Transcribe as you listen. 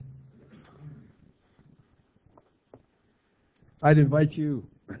I'd invite you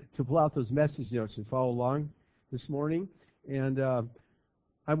to pull out those message notes and follow along this morning. And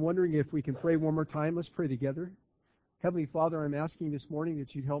I'm wondering if we can pray one more time. Let's pray together. Heavenly Father, I'm asking this morning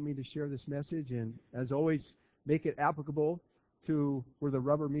that you'd help me to share this message and, as always, make it applicable to where the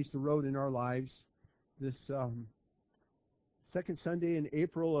rubber meets the road in our lives. This second Sunday in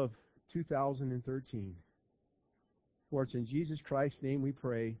April of 2013. For it's in Jesus Christ's name we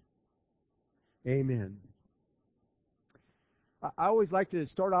pray. Amen. I always like to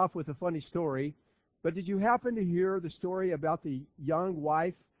start off with a funny story, but did you happen to hear the story about the young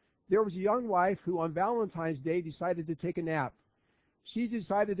wife? There was a young wife who on Valentine's Day decided to take a nap. She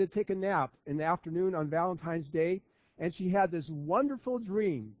decided to take a nap in the afternoon on Valentine's Day, and she had this wonderful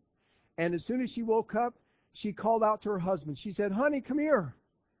dream. And as soon as she woke up, she called out to her husband. She said, "Honey, come here.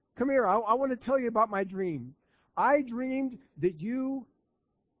 Come here. I want to tell you about my dream. I dreamed that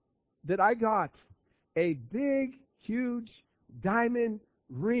I got a big, huge diamond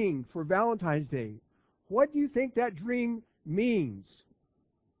ring for Valentine's Day. What do you think that dream means?"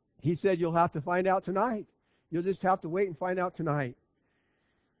 He said, "You'll have to find out tonight. You'll just have to wait and find out tonight."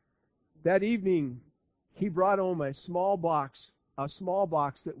 That evening, he brought home a small box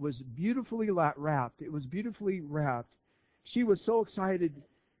that was beautifully wrapped. It was beautifully wrapped. She was so excited.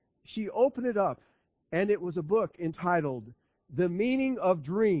 She opened it up, and it was a book entitled The Meaning of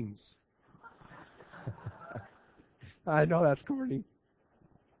Dreams. I know that's corny.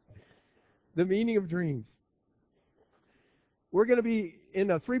 The Meaning of Dreams. We're going to be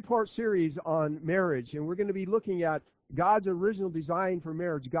in a 3-part series on marriage, and we're going to be looking at God's original design for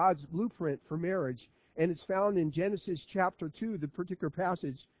marriage, God's blueprint for marriage, and it's found in Genesis chapter 2, the particular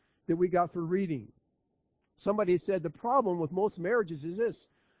passage that we got through reading. Somebody said the problem with most marriages is this.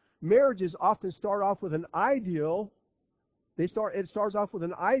 Marriages often start off with an ideal. It starts off with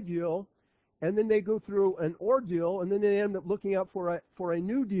an ideal, and then they go through an ordeal, and then they end up looking out for a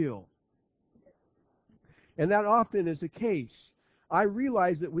new deal. And that often is the case. I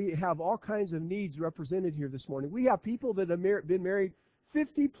realize that we have all kinds of needs represented here this morning. We have people that have been married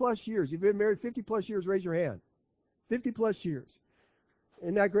 50 plus years. You've been married 50 plus years, raise your hand. 50 plus years.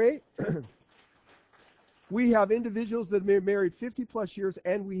 Isn't that great? We have individuals that have been married 50 plus years,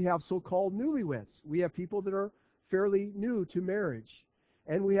 and we have so-called newlyweds. We have people that are fairly new to marriage.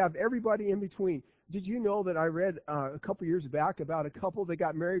 And we have everybody in between. Did you know that I read a couple years back about a couple that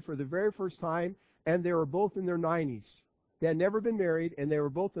got married for the very first time, and they were both in their 90s. They had never been married, and they were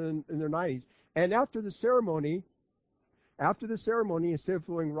both in their 90s. And after the ceremony, instead of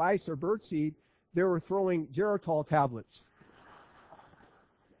throwing rice or birdseed, they were throwing Geritol tablets.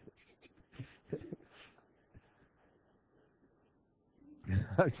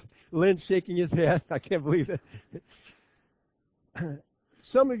 Lynn's shaking his head. I can't believe it.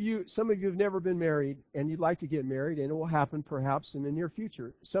 Some of you have never been married, and you'd like to get married, and it will happen perhaps in the near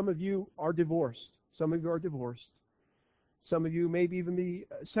future. Some of you are divorced. Some of you may even be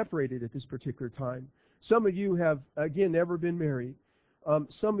separated at this particular time. Some of you have, again, never been married.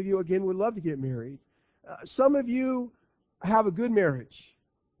 Some of you, again, would love to get married. Some of you have a good marriage,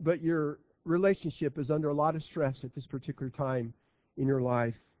 but your relationship is under a lot of stress at this particular time in your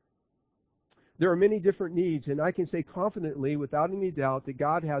life. There are many different needs, and I can say confidently, without any doubt, that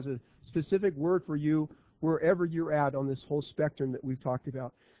God has a specific word for you wherever you're at on this whole spectrum that we've talked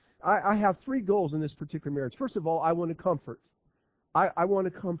about. I have 3 goals in this particular marriage. First of all, I want to comfort. I want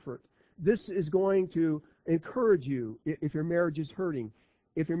to comfort. This is going to encourage you if your marriage is hurting.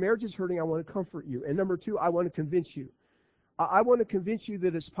 If your marriage is hurting, I want to comfort you. And number 2, I want to convince you. I want to convince you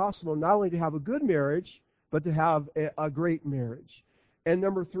that it's possible not only to have a good marriage, but to have a great marriage. And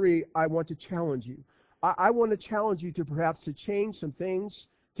number 3, I want to challenge you. I want to challenge you to perhaps to change some things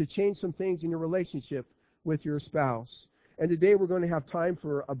in your relationship with your spouse. And today we're going to have time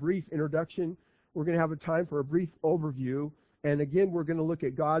for a brief introduction. We're going to have a time for a brief overview. And again, we're going to look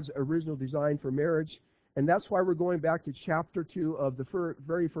at God's original design for marriage. And that's why we're going back to chapter 2 of the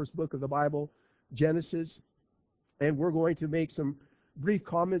very first book of the Bible, Genesis. And we're going to make some brief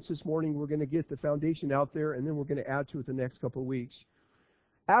comments this morning. We're going to get the foundation out there, and then we're going to add to it the next couple of weeks.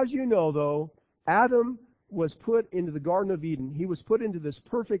 As you know, though, Adam was put into the Garden of Eden. He was put into this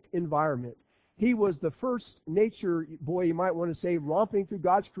perfect environment. He was the first nature boy, you might want to say, romping through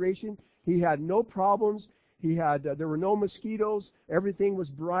God's creation. He had no problems. There were no mosquitoes. Everything was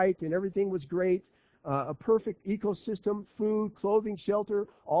bright and everything was great. A perfect ecosystem, food, clothing, shelter,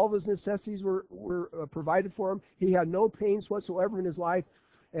 all of his necessities were provided for him. He had no pains whatsoever in his life,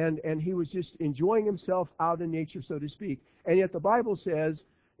 and he was just enjoying himself out in nature, so to speak. And yet the Bible says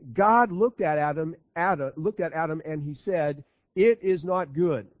God looked at Adam, and he said, "It is not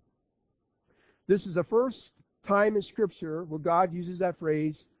good." This is the first time in Scripture where God uses that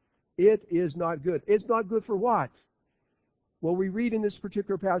phrase, it is not good. It's not good for what? Well, we read in this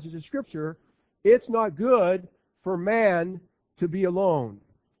particular passage of Scripture, it's not good for man to be alone.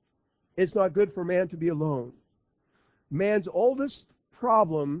 It's not good for man to be alone. Man's oldest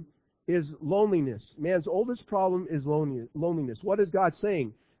problem is loneliness. Man's oldest problem is loneliness. What is God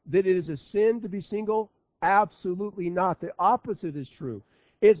saying? That it is a sin to be single? Absolutely not. The opposite is true.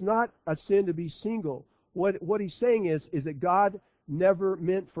 It's not a sin to be single. What he's saying is that God never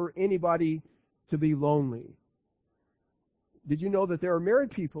meant for anybody to be lonely. Did you know that there are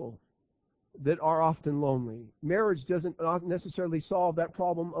married people that are often lonely? Marriage doesn't not necessarily solve that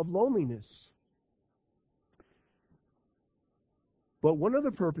problem of loneliness. But one of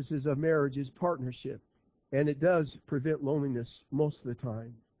the purposes of marriage is partnership, and it does prevent loneliness most of the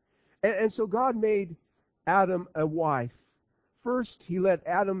time. And so God made Adam a wife. First, he let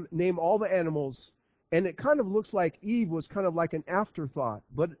Adam name all the animals, and it kind of looks like Eve was kind of like an afterthought,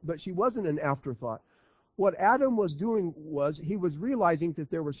 but she wasn't an afterthought. What Adam was doing was he was realizing that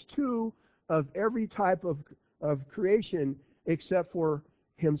there was two of every type of creation except for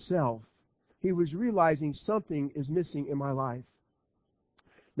himself. He was realizing something is missing in my life.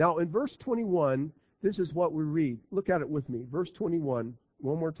 Now, in verse 21, this is what we read. Look at it with me. Verse 21,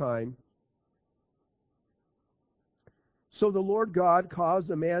 one more time. So the Lord God caused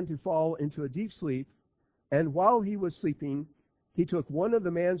the man to fall into a deep sleep, and while he was sleeping, he took one of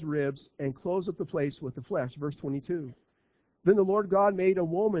the man's ribs and closed up the place with the flesh. Verse 22. Then the Lord God made a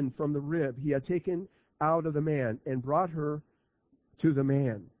woman from the rib he had taken out of the man and brought her to the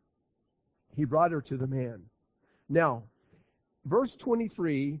man. He brought her to the man. Now, verse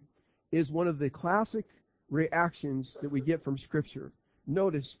 23 is one of the classic reactions that we get from Scripture.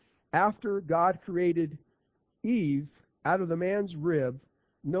 Notice, after God created Eve out of the man's rib,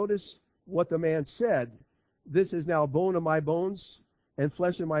 notice what the man said. This is now bone of my bones and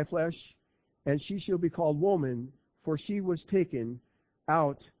flesh of my flesh, and she shall be called woman, for she was taken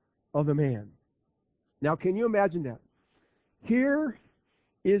out of the man. Now, can you imagine that? Here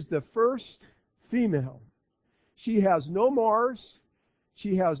is the first female. She has no mars.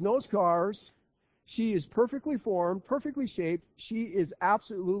 She has no scars. She is perfectly formed, perfectly shaped. She is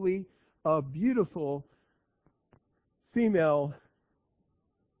absolutely a beautiful female.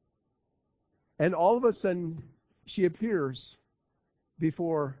 And all of a sudden, she appears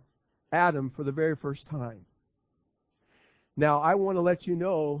before Adam for the very first time. Now, I want to let you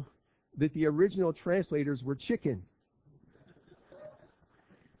know that the original translators were chicken.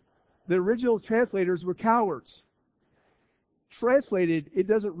 The original translators were cowards. Translated, it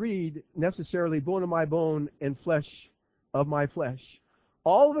doesn't read necessarily bone of my bone and flesh of my flesh.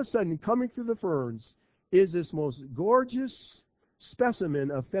 All of a sudden, coming through the ferns is this most gorgeous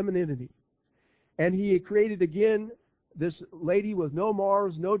specimen of femininity. And he created again this lady with no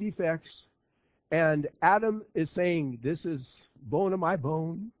mars, no defects. And Adam is saying, this is bone of my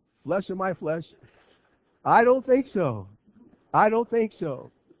bone, flesh of my flesh. I don't think so. I don't think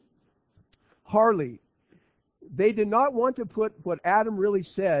so. Hardly. They did not want to put what Adam really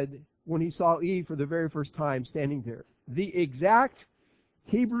said when he saw Eve for the very first time standing there. The exact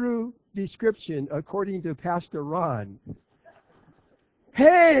Hebrew description, according to Pastor Ron.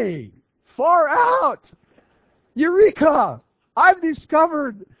 Hey, far out! Eureka! I've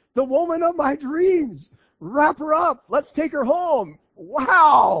discovered the woman of my dreams. Wrap her up. Let's take her home.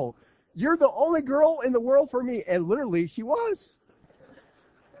 Wow! You're the only girl in the world for me. And literally, she was.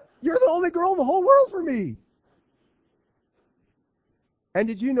 You're the only girl in the whole world for me. And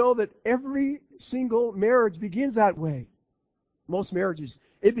did you know that every single marriage begins that way? Most marriages.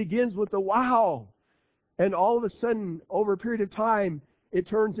 It begins with the wow. And all of a sudden, over a period of time, it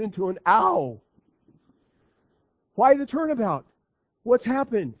turns into an ow. Why the turnabout? What's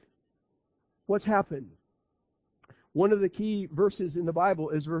happened? What's happened? One of the key verses in the Bible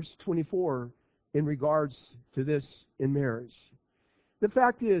is verse 24 in regards to this in marriage. The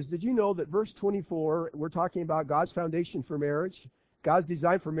fact is, did you know that verse 24, we're talking about God's foundation for marriage, God's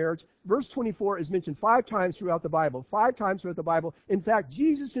design for marriage. Verse 24 is mentioned 5 times throughout the Bible. 5 times throughout the Bible. In fact,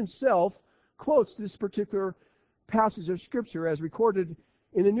 Jesus himself quotes this particular passage of Scripture as recorded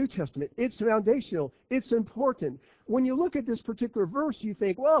in the New Testament. It's foundational. It's important. When you look at this particular verse, you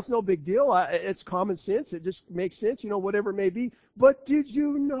think, well, it's no big deal. It's common sense. It just makes sense, whatever it may be. But did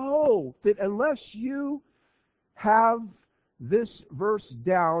you know that unless you have this verse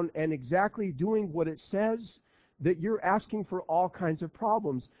down and exactly doing what it says, that you're asking for all kinds of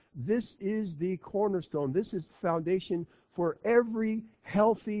problems? This is the cornerstone. This is the foundation for every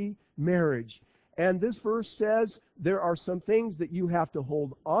healthy marriage. And this verse says there are some things that you have to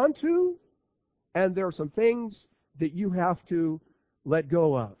hold on to, And there are some things that you have to let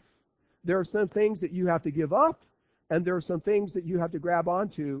go of. There are some things that you have to give up, and there are some things that you have to grab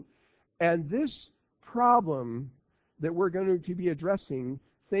onto. And this problem that we're going to be addressing,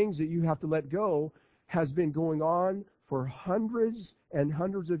 things that you have to let go, has been going on for hundreds and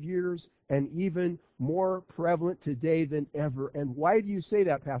hundreds of years, and even more prevalent today than ever. And why do you say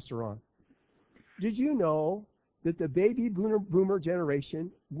that, Pastor Ron? Did you know that the baby boomer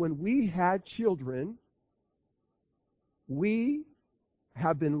generation, when we had children, we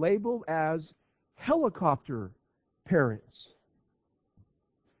have been labeled as helicopter parents?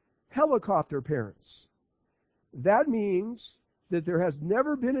 Helicopter parents. That means that there has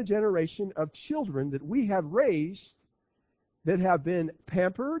never been a generation of children that we have raised that have been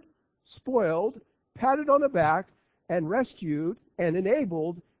pampered, spoiled, patted on the back, and rescued, and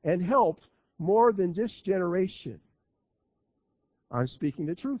enabled, and helped more than this generation. I'm speaking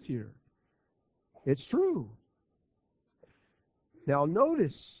the truth here. It's true. Now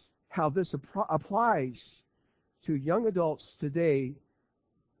notice how this applies to young adults today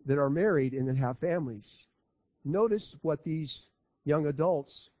that are married and that have families. Notice what these young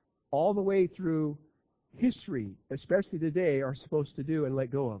adults, all the way through history, especially today, are supposed to do and let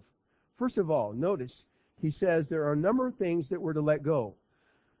go of. First of all, notice he says there are a number of things that we're to let go.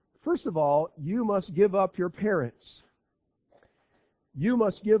 First of all, you must give up your parents. You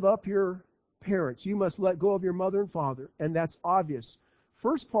must give up your parents. You must let go of your mother and father, and that's obvious.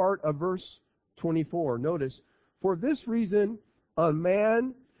 First part of verse 24, notice, for this reason a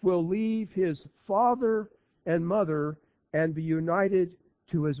man will leave his father and mother and be united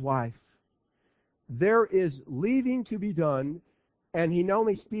to his wife. There is leaving to be done, and he not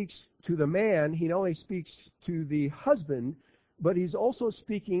only speaks to the man, he not only speaks to the husband, but he's also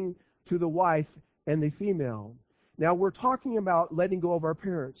speaking to the wife and the female. Now, we're talking about letting go of our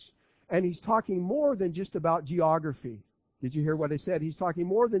parents, and he's talking more than just about geography. Did you hear what I said? He's talking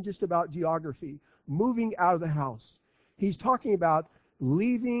more than just about geography, moving out of the house. He's talking about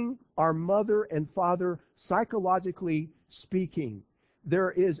leaving our mother and father, psychologically speaking.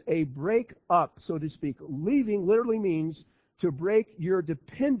 There is a break up, so to speak. Leaving literally means to break your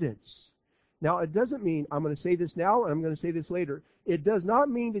dependence. Now, it doesn't mean, I'm going to say this now and I'm going to say this later, it does not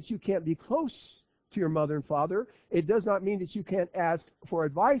mean that you can't be close to your mother and father. It does not mean that you can't ask for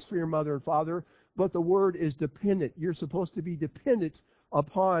advice for your mother and father, but the word is dependent. You're supposed to be dependent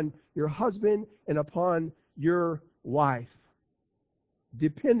upon your husband and upon your wife.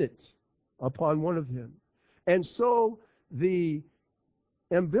 Dependent upon one of them. And so the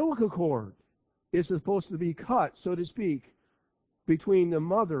umbilical cord is supposed to be cut, so to speak, between the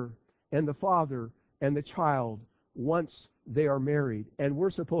mother and the father and the child once they are married. And we're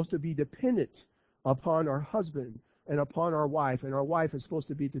supposed to be dependent upon our husband and upon our wife, and our wife is supposed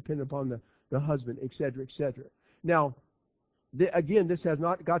to be dependent upon the husband, etc., etc. Now, again, this has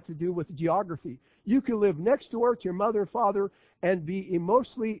not got to do with geography. You can live next door to your mother and father and be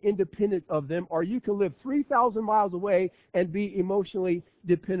emotionally independent of them, or you can live 3,000 miles away and be emotionally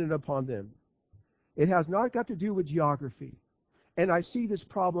dependent upon them. It has not got to do with geography. And I see this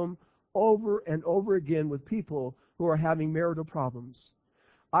problem over and over again with people who are having marital problems.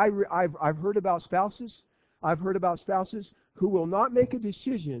 I've heard about spouses. I've heard about spouses who will not make a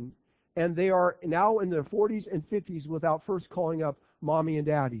decision, and they are now in their 40s and 50s without first calling up mommy and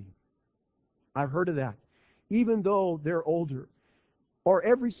daddy. I've heard of that. Even though they're older. Or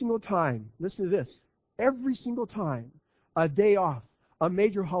every single time, listen to this, every single time, a day off, a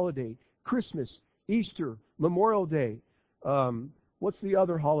major holiday, Christmas, Easter, Memorial Day, what's the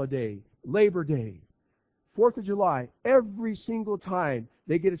other holiday? Labor Day, 4th of July, every single time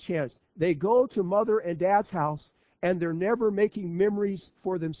they get a chance, they go to mother and dad's house, and they're never making memories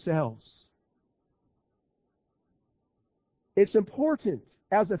for themselves. It's important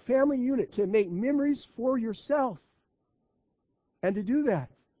as a family unit to make memories for yourself and to do that.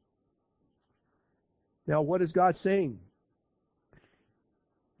 Now, what is God saying?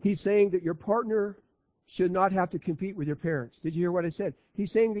 He's saying that your partner should not have to compete with your parents. Did you hear what I said?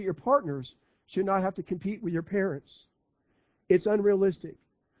 He's saying that your partners should not have to compete with your parents. It's unrealistic.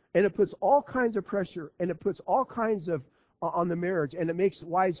 And it puts all kinds of pressure, and it puts all kinds of on the marriage, and it makes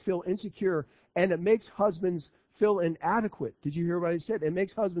wives feel insecure, and it makes husbands feel inadequate. Did you hear what I said? It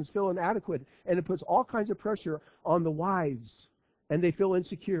makes husbands feel inadequate, and it puts all kinds of pressure on the wives, and they feel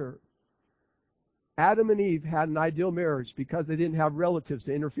insecure. Adam and Eve had an ideal marriage because they didn't have relatives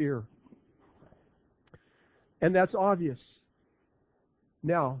to interfere. And that's obvious.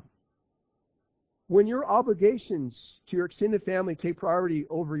 Now, when your obligations to your extended family take priority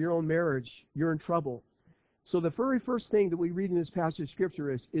over your own marriage, you're in trouble. So the very first thing that we read in this passage of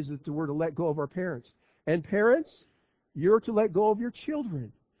Scripture is that we're to let go of our parents. And parents, you're to let go of your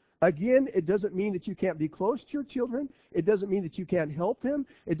children. Again, it doesn't mean that you can't be close to your children. It doesn't mean that you can't help them.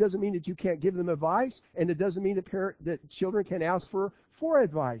 It doesn't mean that you can't give them advice. And it doesn't mean that children can ask for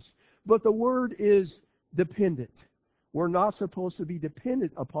advice. But the word is dependent. We're not supposed to be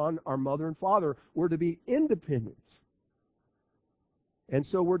dependent upon our mother and father. We're to be independent. And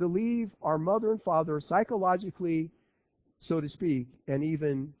so we're to leave our mother and father psychologically, so to speak, and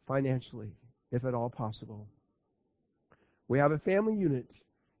even financially, if at all possible. We have a family unit,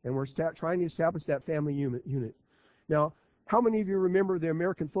 and we're trying to establish that family unit. Now, how many of you remember the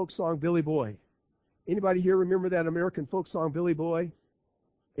American folk song, Billy Boy? Anybody here remember that American folk song, Billy Boy?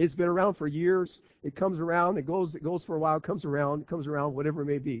 It's been around for years. It comes around, it goes for a while, it comes around, whatever it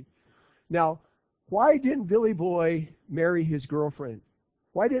may be. Now, why didn't Billy Boy marry his girlfriend?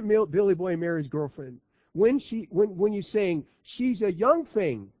 Why didn't Billy Boy marry his girlfriend? When you saying she's a young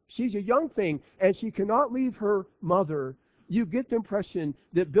thing, and she cannot leave her mother, you get the impression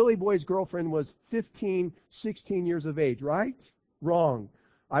that Billy Boy's girlfriend was 15, 16 years of age, right? Wrong.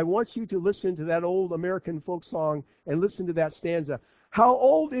 I want you to listen to that old American folk song and listen to that stanza. How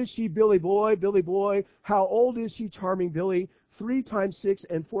old is she, Billy Boy, Billy Boy? How old is she, charming Billy? 3 times 6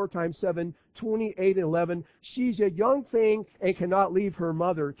 and 4 times 7, 28 and 11. She's a young thing and cannot leave her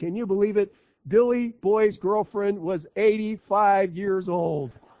mother. Can you believe it? Billy Boy's girlfriend was 85 years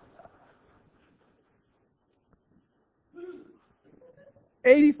old.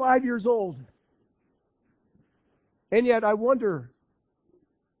 85 years old. And yet I wonder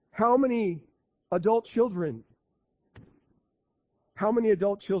how many adult children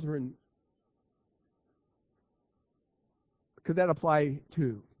could that apply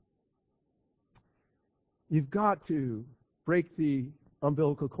to? You've got to break the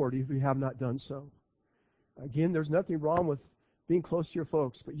umbilical cord if you have not done so. Again, there's nothing wrong with being close to your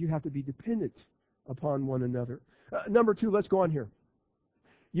folks, but you have to be dependent upon one another. Number 2, let's go on here.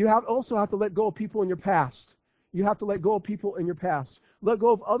 You also have to let go of people in your past. You have to let go of people in your past. Let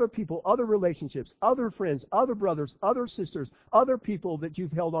go of other people, other relationships, other friends, other brothers, other sisters, other people that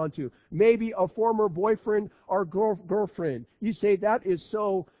you've held on to. Maybe a former boyfriend or girlfriend. You say that's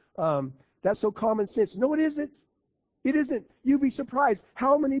so common sense. No, it isn't. It isn't. You'd be surprised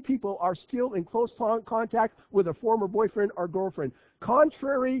how many people are still in close contact with a former boyfriend or girlfriend.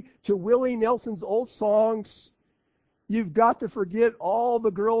 Contrary to Willie Nelson's old songs, you've got to forget all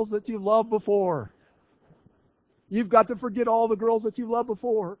the girls that you loved before. You've got to forget all the girls that you loved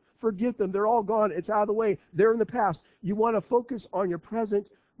before. Forget them. They're all gone. It's out of the way. They're in the past. You want to focus on your present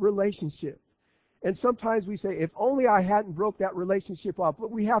relationship. And sometimes we say, if only I hadn't broke that relationship off.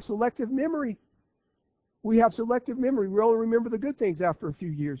 But we have selective memory. We only remember the good things after a few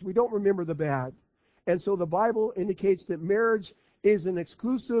years. We don't remember the bad. And so the Bible indicates that marriage is an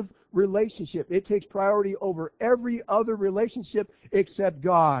exclusive relationship. It takes priority over every other relationship except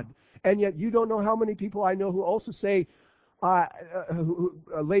God. And yet you don't know how many people I know who also say,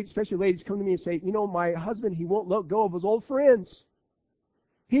 especially ladies come to me and say, my husband, he won't let go of his old friends.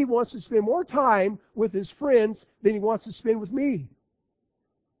 He wants to spend more time with his friends than he wants to spend with me.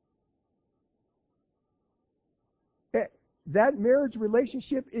 That marriage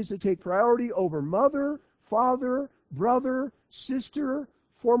relationship is to take priority over mother, father, brother, sister,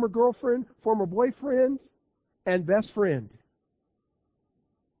 former girlfriend, former boyfriend, and best friend.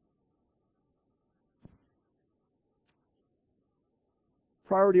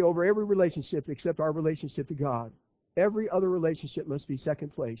 Priority over every relationship except our relationship to God. Every other relationship must be second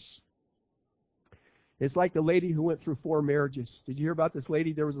place. It's like the lady who went through 4 marriages. Did you hear about this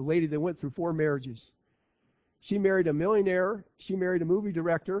lady? There was a lady that went through 4 marriages. She married a millionaire, she married a movie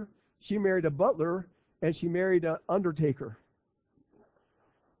director, she married a butler, and she married an undertaker.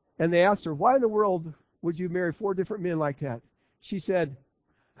 And they asked her, why in the world would you marry 4 different men like that? She said,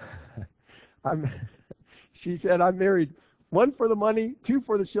 I'm married 1 for the money, 2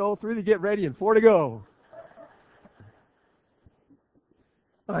 for the show, 3 to get ready, and 4 to go.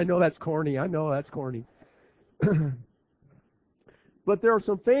 I know that's corny. But there are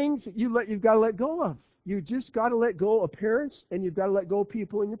some things that you've got to let go of. You just got to let go of parents, and you've got to let go of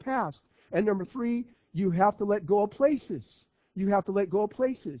people in your past. And number 3, you have to let go of places.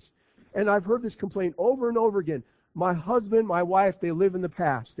 And I've heard this complaint over and over again. My husband, my wife, they live in the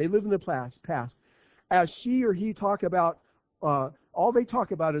past. Past. As she or he talk about, all they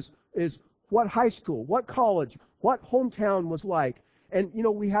talk about is what high school, what college, what hometown was like. And,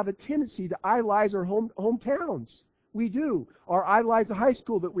 we have a tendency to idolize our hometowns. We do. Or idolize the high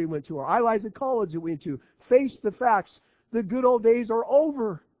school that we went to, or idolize the college that we went to. Face the facts. The good old days are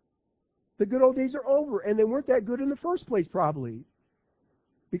over. The good old days are over, and they weren't that good in the first place, probably,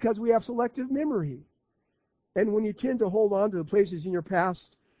 because we have selective memory. And when you tend to hold on to the places in your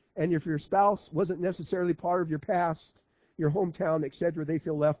past, and if your spouse wasn't necessarily part of your past, your hometown, etc., they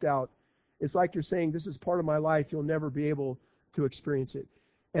feel left out. It's like you're saying, this is part of my life, you'll never be able to experience it.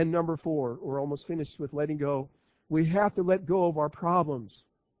 And number 4, we're almost finished with letting go. We have to let go of our problems.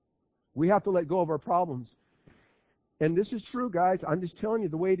 We have to let go of our problems. And this is true, guys. I'm just telling you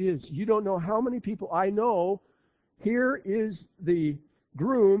the way it is. You don't know how many people I know. Here is the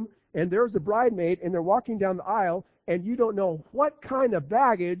groom, and there's the bridesmaid, and they're walking down the aisle, and you don't know what kind of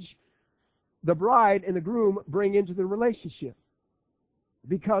baggage the bride and the groom bring into the relationship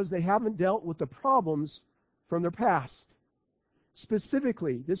because they haven't dealt with the problems from their past.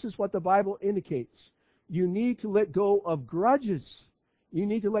 Specifically, this is what the Bible indicates. You need to let go of grudges. You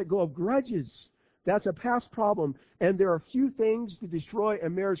need to let go of grudges. That's a past problem, and there are few things to destroy a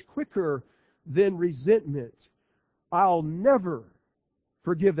marriage quicker than resentment. I'll never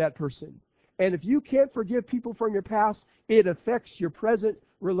forgive that person. And if you can't forgive people from your past, it affects your present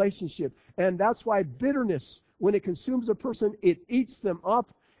relationship. And that's why bitterness, when it consumes a person, it eats them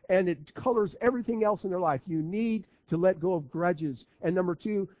up and it colors everything else in their life. You need to let go of grudges. And number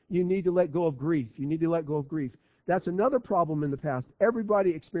 2, you need to let go of grief. You need to let go of grief. That's another problem in the past.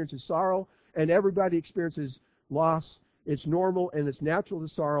 Everybody experiences sorrow and everybody experiences loss. It's normal and it's natural to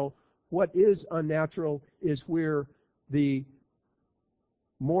sorrow. What is unnatural is where the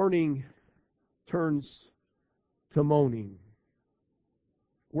mourning turns to moaning.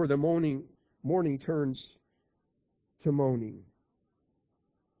 Where the mourning turns to moaning.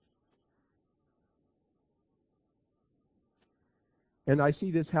 And I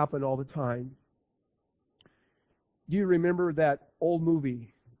see this happen all the time. Do you remember that old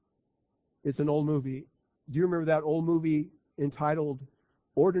movie? It's an old movie. Do you remember that old movie entitled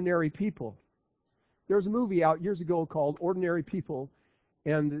Ordinary People? There's a movie out years ago called Ordinary People,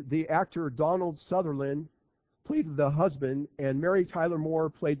 and the actor Donald Sutherland played the husband, and Mary Tyler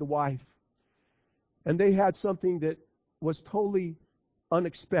Moore played the wife. And they had something that was totally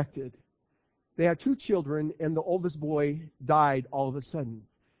unexpected. They had 2 children, and the oldest boy died all of a sudden.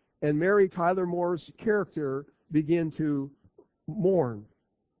 And Mary Tyler Moore's character began to mourn.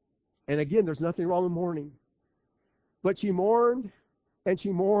 And again, there's nothing wrong with mourning. But she mourned, and she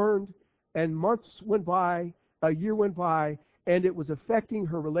mourned, and months went by, a year went by, and it was affecting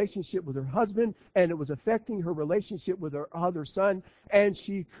her relationship with her husband, and it was affecting her relationship with her other son, and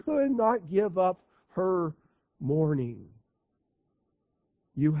she could not give up her mourning.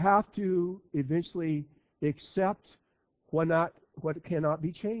 You have to eventually accept what cannot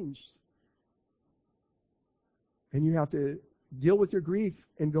be changed. And you have to deal with your grief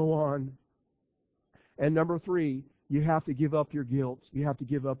and go on. And number 3, you have to give up your guilt. You have to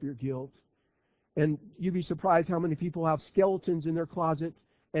give up your guilt. And you'd be surprised how many people have skeletons in their closet,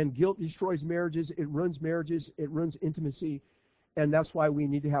 and guilt destroys marriages. It ruins intimacy. And that's why we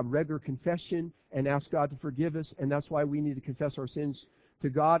need to have regular confession and ask God to forgive us. And that's why we need to confess our sins to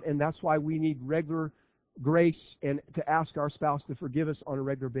God. And that's why we need regular grace and to ask our spouse to forgive us on a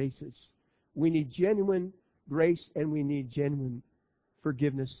regular basis. We need genuine grace and we need genuine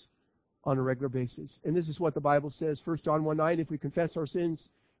forgiveness on a regular basis. And this is what the Bible says, 1 John 1:9, if we confess our sins,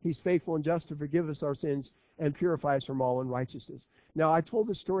 He's faithful and just to forgive us our sins and purify us from all unrighteousness. Now, I told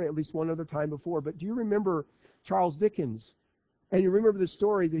this story at least one other time before, but do you remember Charles Dickens? And you remember the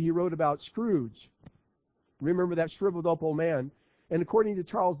story that he wrote about Scrooge. Remember that shriveled up old man? And according to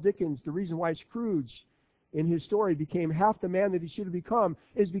Charles Dickens, the reason why Scrooge in his story became half the man that he should have become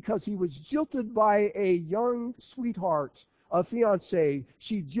is because he was jilted by a young sweetheart, a fiancée.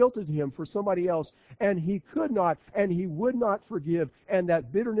 She jilted him for somebody else, and he could not, and he would not forgive, and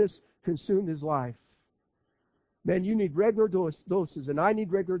that bitterness consumed his life. Man, you need regular doses, and I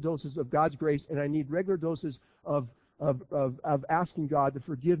need regular doses of God's grace, and I need regular doses of asking God to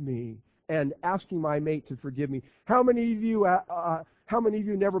forgive me and asking my mate to forgive me. How many of you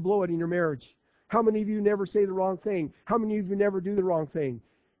never blow it in your marriage? How many of you never say the wrong thing? How many of you never do the wrong thing?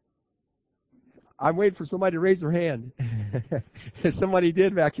 I'm waiting for somebody to raise their hand. Somebody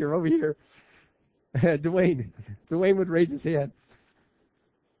did back here, over here. Dwayne would raise his hand.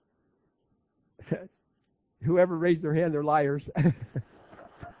 Whoever raised their hand, they're liars.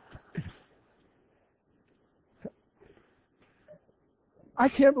 I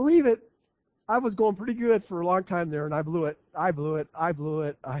can't believe it. I was going pretty good for a long time there, and I blew it. I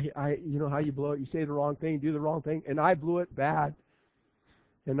you know how you blow it. You say the wrong thing, do the wrong thing, and I blew it bad.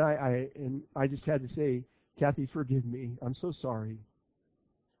 And I just had to say, Kathy, forgive me. I'm so sorry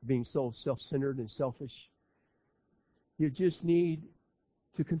for being so self-centered and selfish. You just need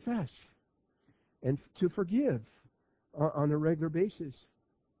to confess. and to forgive on a regular basis.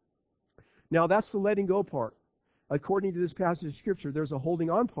 Now, that's the letting go part. According to this passage of Scripture, there's a holding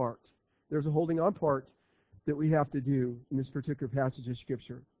on part. There's a holding on part that we have to do in this particular passage of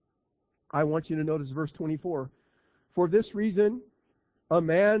Scripture. I want you to notice verse 24. For this reason, a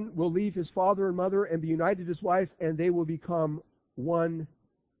man will leave his father and mother and be united to his wife, and they will become one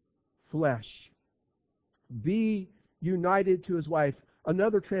flesh. Be united to his wife.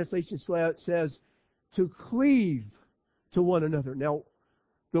 Another translation says to cleave to one another. Now,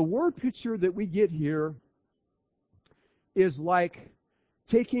 the word picture that we get here is like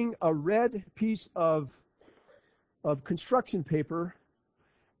taking a red piece of construction paper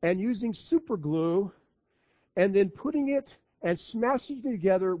and using super glue and then putting it and smashing it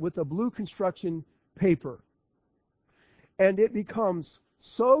together with a blue construction paper. And it becomes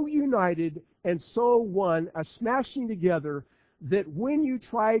so united and so one, a smashing together, that when you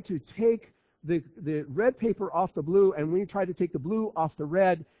try to take the red paper off the blue and when you try to take the blue off the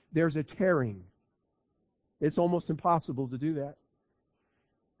red, there's a tearing. It's almost impossible to do that.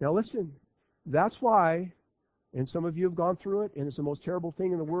 Now listen, that's why, and some of you have gone through it, and it's the most terrible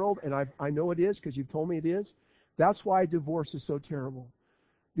thing in the world, and I know it is because you've told me it is. That's why divorce is so terrible.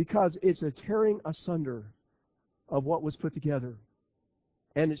 Because it's a tearing asunder of what was put together.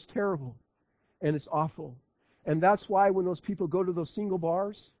 And it's terrible. And it's awful. And that's why when those people go to those single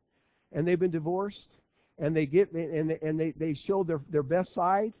bars and they've been divorced and they show their best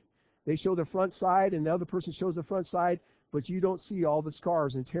side, they show their front side and the other person shows the front side, but you don't see all the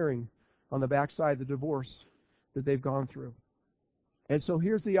scars and tearing on the backside of the divorce that they've gone through. And so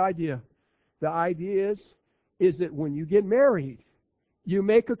here's the idea. The idea is that when you get married, you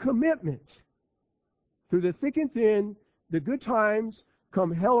make a commitment through the thick and thin, the good times,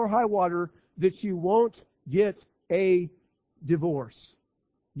 come hell or high water, that you won't get a divorce.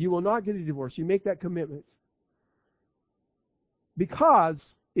 You will not get a divorce. You make that commitment.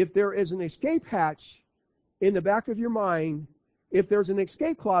 Because if there is an escape hatch in the back of your mind, if there's an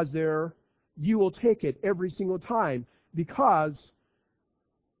escape clause there, you will take it every single time because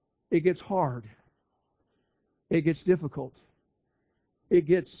it gets hard. It gets difficult. It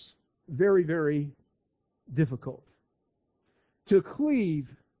gets very, very difficult. To cleave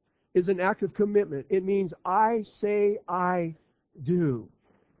is an act of commitment. It means I say I do.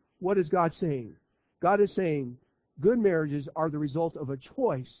 What is God saying? God is saying good marriages are the result of a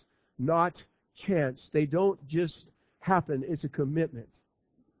choice, not chance. They don't just happen. It's a commitment.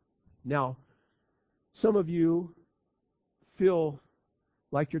 Now, some of you feel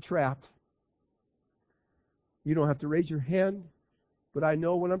like you're trapped. You don't have to raise your hand, but I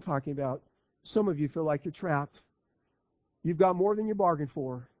know what I'm talking about. Some of you feel like you're trapped. You've got more than you bargained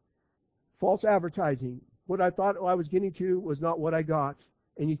for. False advertising. What I thought I was getting to was not what I got.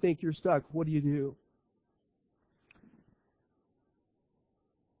 And you think you're stuck. What do?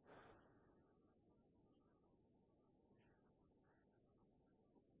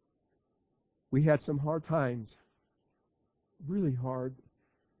 We had some hard times. Really hard.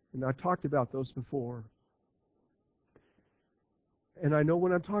 And I talked about those before. And I know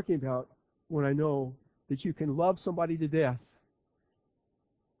what I'm talking about when I know that you can love somebody to death,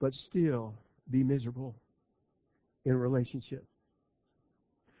 but still be miserable in a relationship.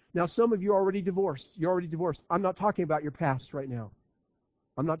 Now, some of you are already divorced. You're already divorced. I'm not talking about your past right now.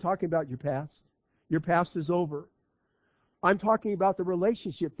 I'm not talking about your past. Your past is over. I'm talking about the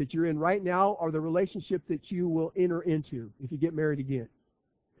relationship that you're in right now or the relationship that you will enter into if you get married again.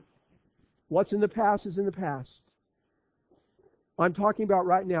 What's in the past is in the past. I'm talking about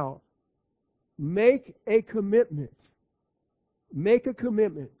right now. Make a commitment. Make a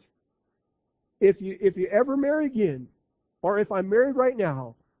commitment. If you ever marry again, or if I'm married right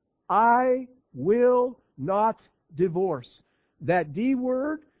now, I will not divorce. That D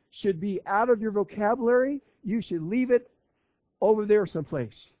word should be out of your vocabulary. You should leave it over there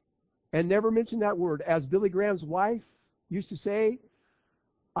someplace and never mention that word. As Billy Graham's wife used to say,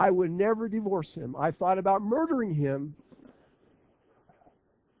 I would never divorce him. I thought about murdering him,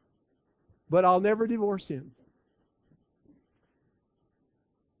 but I'll never divorce him.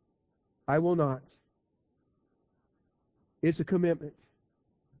 I will not. It's a commitment.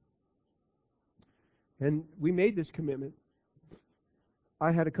 And we made this commitment.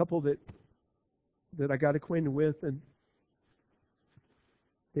 I had a couple that I got acquainted with, and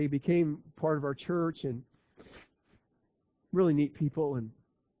they became part of our church, and really neat people, and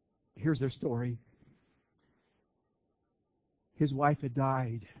here's their story. His wife had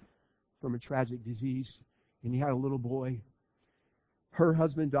died from a tragic disease, and he had a little boy. Her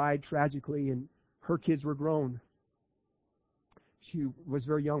husband died tragically, and her kids were grown. She was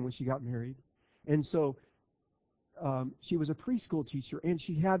very young when she got married. And so she was a preschool teacher, and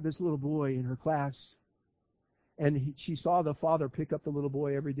she had this little boy in her class. And she saw the father pick up the little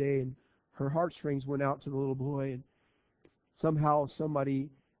boy every day, and her heartstrings went out to the little boy. And somehow somebody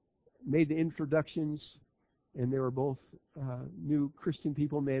made the introductions, and they were both new Christian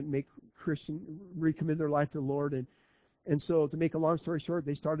people, recommit their life to the Lord. And so, to make a long story short,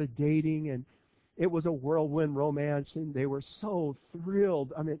 they started dating, and it was a whirlwind romance, and they were so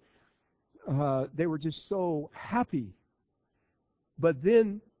thrilled. I mean, they were just so happy. But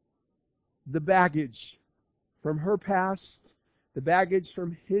then the baggage from her past, the baggage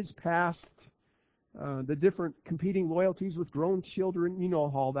from his past, the different competing loyalties with grown children, you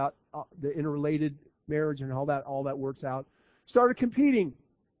know all that, the interrelated marriage and all that works out, started competing.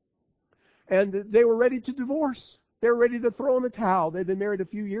 And they were ready to divorce. They were ready to throw in the towel. They'd been married a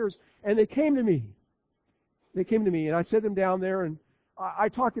few years, and they came to me. They came to me, and I set them down there, and I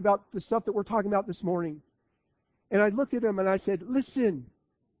talked about the stuff that we're talking about this morning. And I looked at them, and I said, listen,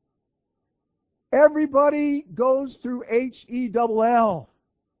 everybody goes through HELL.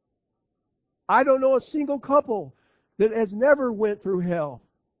 I don't know a single couple that has never went through hell.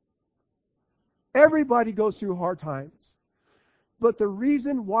 Everybody goes through hard times. But the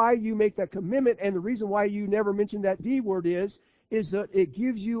reason why you make that commitment and the reason why you never mention that D word is that it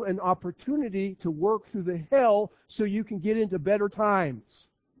gives you an opportunity to work through the hell so you can get into better times.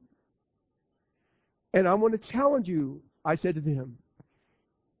 And I want to challenge you, I said to them,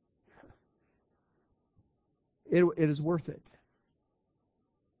 it is worth it.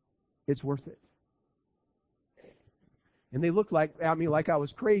 It's worth it. And they looked at me like I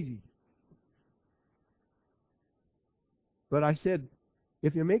was crazy. But I said,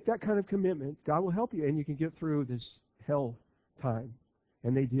 if you make that kind of commitment, God will help you, and you can get through this hell time.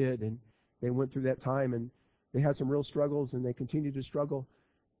 And they did, and they went through that time, and they had some real struggles, and they continue to struggle.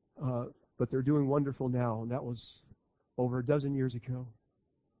 But they're doing wonderful now, and that was over a dozen years ago.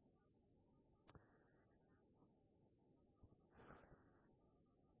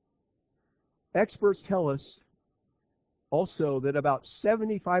 Experts tell us also that about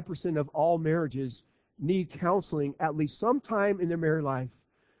 75% of all marriages need counseling at least sometime in their married life.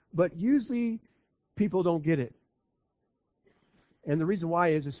 But usually people don't get it. And the reason why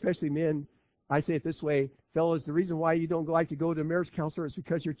is, especially men, I say it this way, fellas, the reason why you don't like to go to a marriage counselor is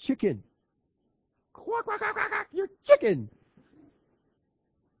because you're chicken. Quack, quack, quack, quack, you're chicken.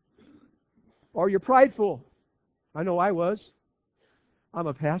 Or you're prideful. I know I was. I'm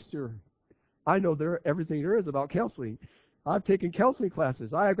a pastor. I know everything there is about counseling. I've taken counseling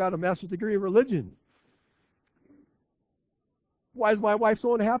classes. I have got a master's degree in religion. Why is my wife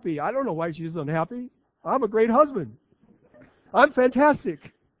so unhappy? I don't know why she's unhappy. I'm a great husband. I'm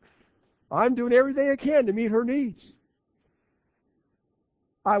fantastic. I'm doing everything I can to meet her needs.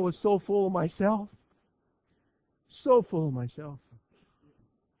 I was so full of myself. So full of myself.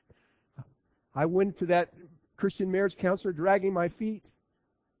 I went to that Christian marriage counselor dragging my feet.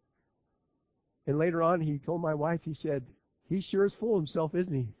 And later on, he told my wife, he said, he sure is full of himself,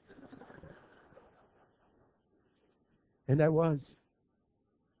 isn't he? And I was.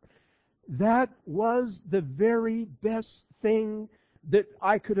 That was the very best thing that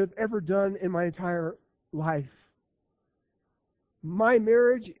I could have ever done in my entire life. My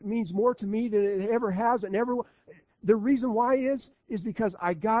marriage means more to me than it ever has and ever will. The reason why is because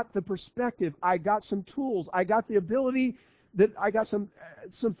I got the perspective. I got some tools. I got the ability that I got some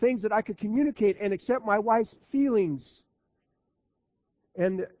things that I could communicate and accept my wife's feelings.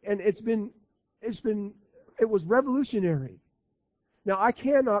 And it was revolutionary. Now, I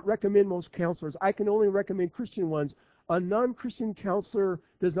cannot recommend most counselors. I can only recommend Christian ones. A non-Christian counselor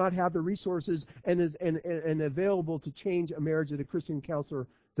does not have the resources and is available to change a marriage that a Christian counselor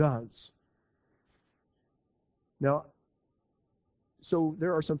does. Now, so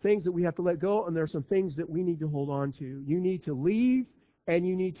there are some things that we have to let go, and there are some things that we need to hold on to. You need to leave, and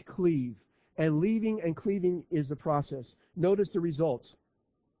you need to cleave. And leaving and cleaving is the process. Notice the results.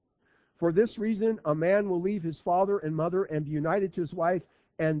 For this reason, a man will leave his father and mother and be united to his wife,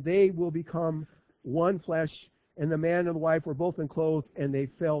 and they will become one flesh. And the man and the wife were both unclothed, and they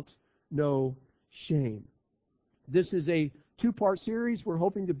felt no shame. This is a two-part series. We're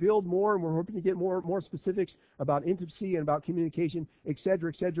hoping to build more, and we're hoping to get more specifics about intimacy and about communication,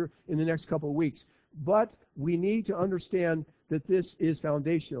 etc., in the next couple of weeks. But we need to understand that this is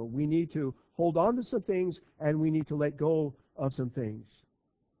foundational. We need to hold on to some things, and we need to let go of some things.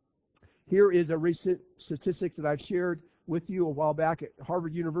 Here is a recent statistic that I've shared with you a while back. At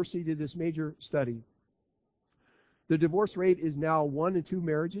Harvard University did this major study. The divorce rate is now 1 in 2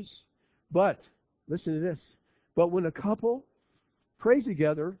 marriages. But, listen to this, but when a couple prays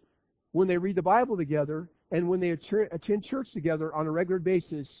together, when they read the Bible together and when they attend church together on a regular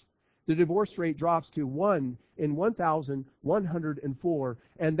basis, the divorce rate drops to 1 in 1,104.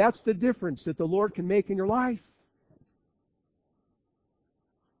 And that's the difference that the Lord can make in your life.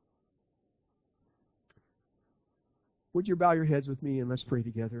 Would you bow your heads with me and let's pray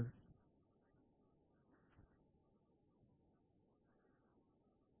together?